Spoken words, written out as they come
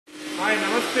Hi,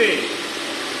 Namaste.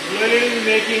 Gloled is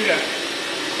making a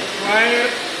square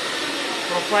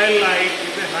profile light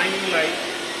with a hanging light.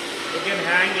 You can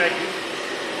hang like this.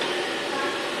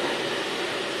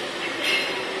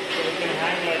 So you can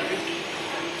hang like this.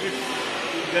 It's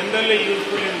generally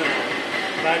useful in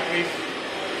factories,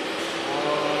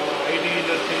 IT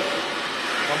industries,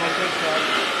 commercial shops.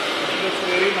 It looks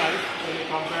very nice when you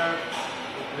compare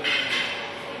with this.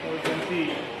 So you can see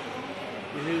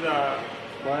this is a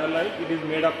square light. It is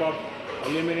made up of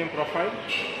aluminum profile.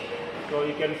 So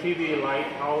you can see the light,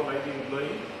 how light is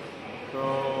glowing.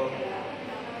 So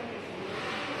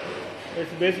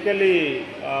it's basically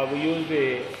we use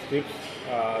the strips,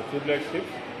 tubeless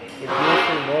strips. It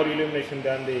gives more illumination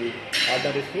than the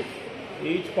ordinary strips.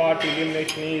 Each part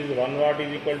illumination is 1 watt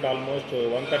is equal to almost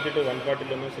 130 to 140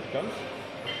 lumens it comes,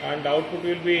 and output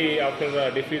will be after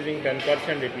diffusing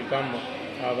 10% it will come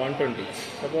 120.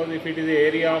 Suppose if it is the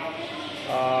area of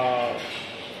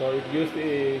so it gives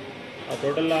the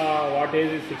total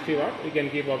wattage is 60 watt, we can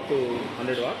keep up to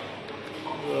 100 watt.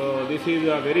 So this is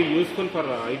very useful for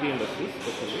IT industries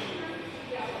especially.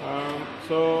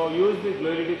 So use the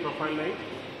Gloled profile light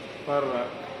for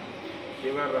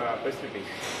your facilities.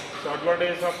 So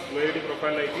advantage of Gloled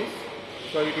profile light is,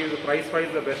 so it is price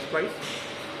wise the best price.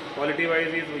 Quality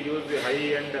wise is we use the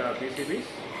high end PCBs,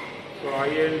 so high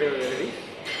end LEDs,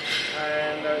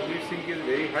 and heat sink is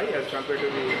very high as compared to the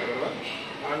other one.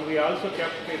 And we also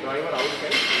kept the driver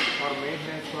outside for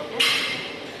maintenance purpose.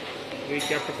 We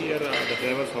kept here the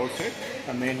drivers outside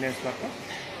for maintenance purpose.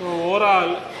 So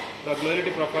overall, the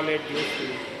Gloled profile light gives the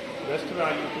best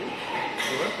value to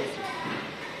your facility.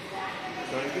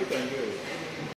 Thank you.